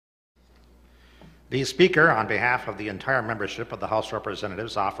The Speaker, on behalf of the entire membership of the House of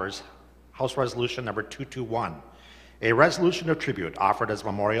Representatives, offers House Resolution number 221, a resolution of tribute offered as a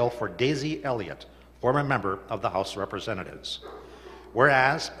memorial for Daisy Elliott, former member of the House of Representatives.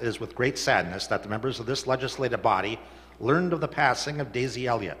 Whereas it is with great sadness that the members of this legislative body learned of the passing of Daisy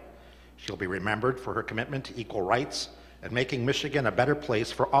Elliott. She'll be remembered for her commitment to equal rights and making Michigan a better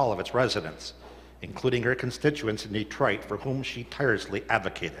place for all of its residents, including her constituents in Detroit, for whom she tirelessly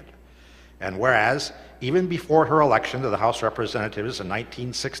advocated. And whereas, even before her election to the House of Representatives in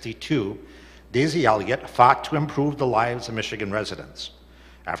 1962, Daisy Elliott fought to improve the lives of Michigan residents.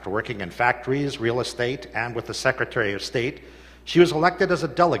 After working in factories, real estate, and with the Secretary of State, she was elected as a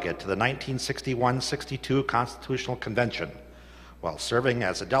delegate to the 1961-62 Constitutional Convention. While serving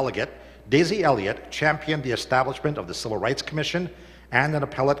as a delegate, Daisy Elliott championed the establishment of the Civil Rights Commission and an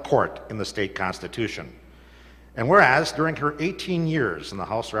appellate court in the state constitution. And whereas during her 18 years in the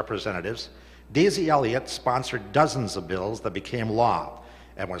House of Representatives, Daisy Elliott sponsored dozens of bills that became law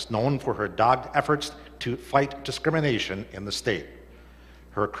and was known for her dogged efforts to fight discrimination in the state.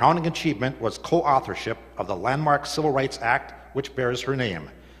 Her crowning achievement was co-authorship of the landmark Civil Rights Act, which bears her name,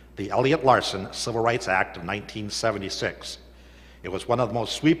 the Elliot-Larson Civil Rights Act of 1976. It was one of the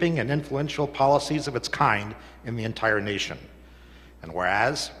most sweeping and influential policies of its kind in the entire nation. And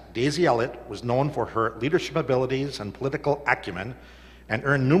whereas Daisy Elliott was known for her leadership abilities and political acumen and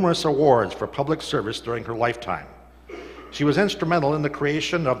earned numerous awards for public service during her lifetime, she was instrumental in the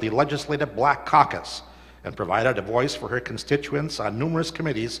creation of the Legislative Black Caucus and provided a voice for her constituents on numerous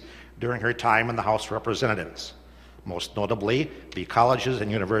committees during her time in the House of Representatives, most notably the colleges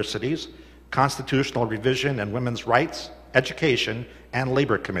and universities, constitutional revision and women's rights, education, and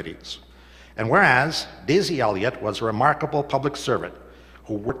labor committees. And whereas Daisy Elliott was a remarkable public servant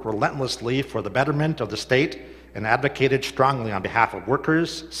who worked relentlessly for the betterment of the state and advocated strongly on behalf of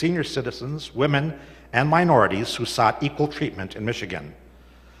workers, senior citizens, women, and minorities who sought equal treatment in Michigan.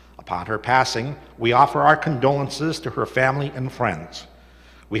 Upon her passing, we offer our condolences to her family and friends.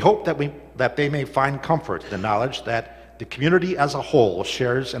 We hope that they may find comfort in the knowledge that the community as a whole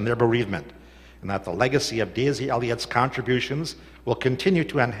shares in their bereavement, and that the legacy of Daisy Elliott's contributions will continue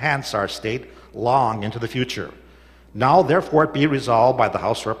to enhance our state long into the future. Now, therefore, it be resolved by the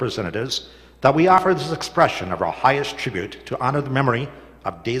House of Representatives that we offer this expression of our highest tribute to honor the memory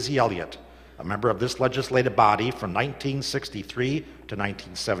of Daisy Elliott, a member of this legislative body from 1963 to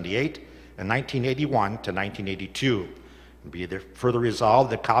 1978 and 1981 to 1982. And be it further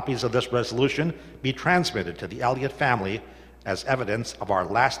resolved that copies of this resolution be transmitted to the Elliott family as evidence of our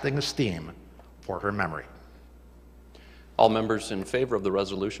lasting esteem for her memory. All members in favor of the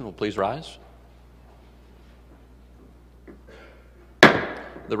resolution will please rise.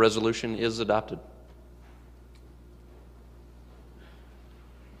 The resolution is adopted.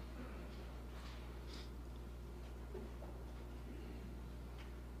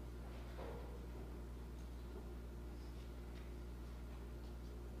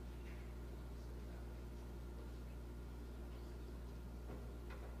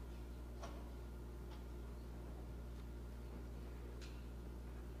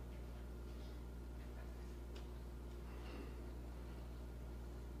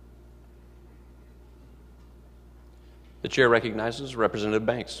 The chair recognizes Representative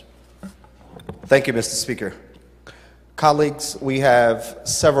Banks. Thank you, Mr. Speaker. Colleagues, we have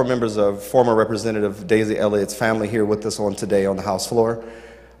several members of former Representative Daisy Elliott's family here with us today on the House floor.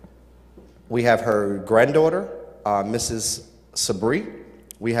 We have her granddaughter, Mrs. Sabri.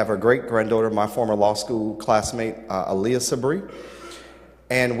 We have her great-granddaughter, my former law school classmate, Aaliyah Sabri.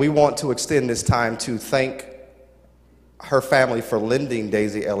 And we want to extend this time to thank her family for lending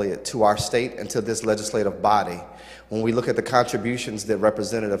Daisy Elliott to our state and to this legislative body. When we look at the contributions that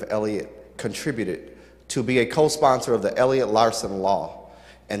Representative Elliott contributed to be a co-sponsor of the Elliot-Larson law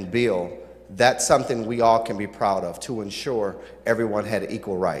and bill, that's something we all can be proud of, to ensure everyone had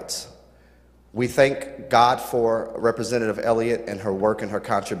equal rights. We thank God for Representative Elliott and her work and her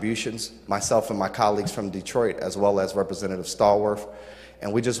contributions, myself and my colleagues from Detroit, as well as Representative Stallworth.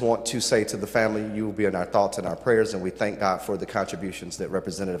 And we just want to say to the family, you will be in our thoughts and our prayers, and we thank God for the contributions that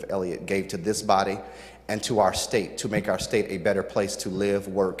Representative Elliott gave to this body and to our state, to make our state a better place to live,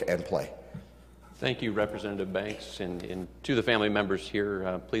 work, and play. Thank you, Representative Banks. And to the family members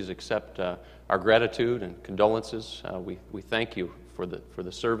here, please accept our gratitude and condolences. We thank you for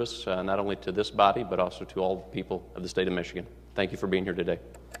the service, not only to this body, but also to all the people of the state of Michigan. Thank you for being here today.